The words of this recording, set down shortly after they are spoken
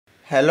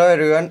Hello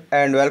everyone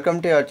and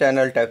welcome to your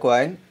channel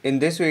TechWine. In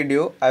this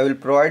video, I will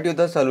provide you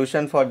the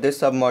solution for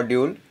this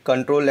submodule,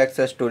 control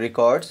access to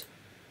records.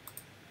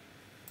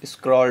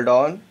 Scroll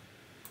down,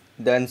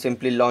 then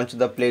simply launch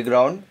the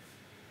playground.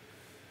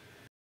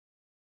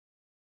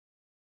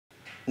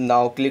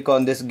 Now click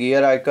on this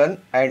gear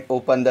icon and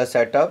open the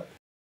setup.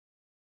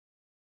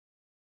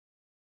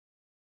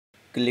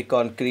 Click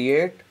on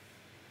create,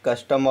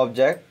 custom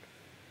object.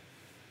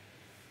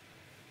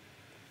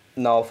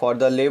 Now for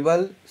the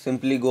label,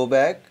 simply go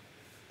back,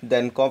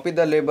 then copy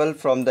the label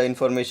from the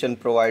information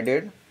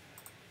provided,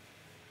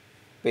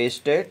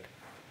 paste it,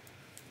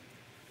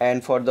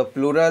 and for the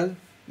plural,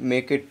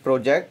 make it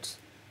projects.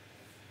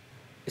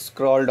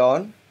 Scroll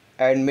down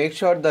and make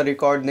sure the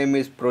record name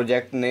is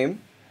project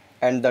name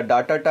and the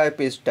data type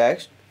is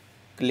text.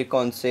 Click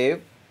on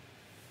save.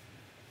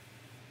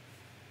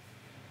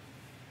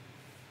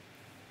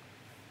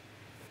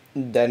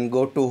 Then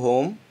go to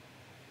home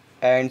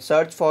and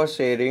search for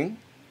sharing.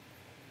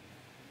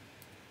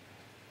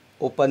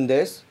 Open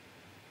this.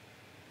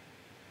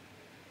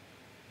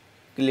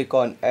 Click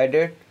on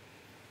edit.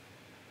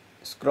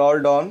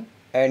 Scroll down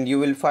and you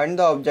will find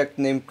the object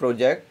name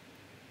project.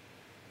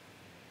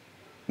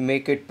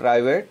 Make it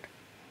private.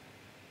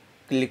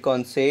 Click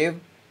on save.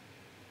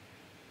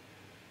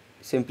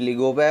 Simply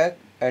go back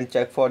and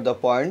check for the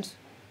points.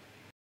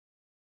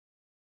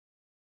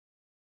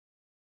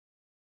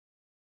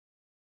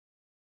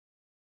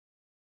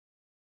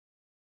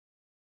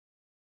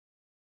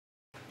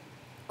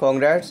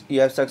 Congrats,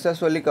 you have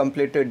successfully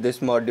completed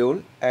this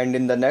module, and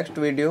in the next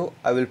video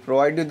I will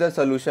provide you the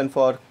solution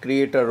for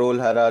create a role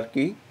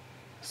hierarchy.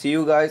 See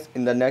you guys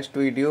in the next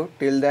video.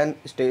 Till then,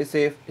 stay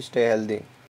safe, stay healthy.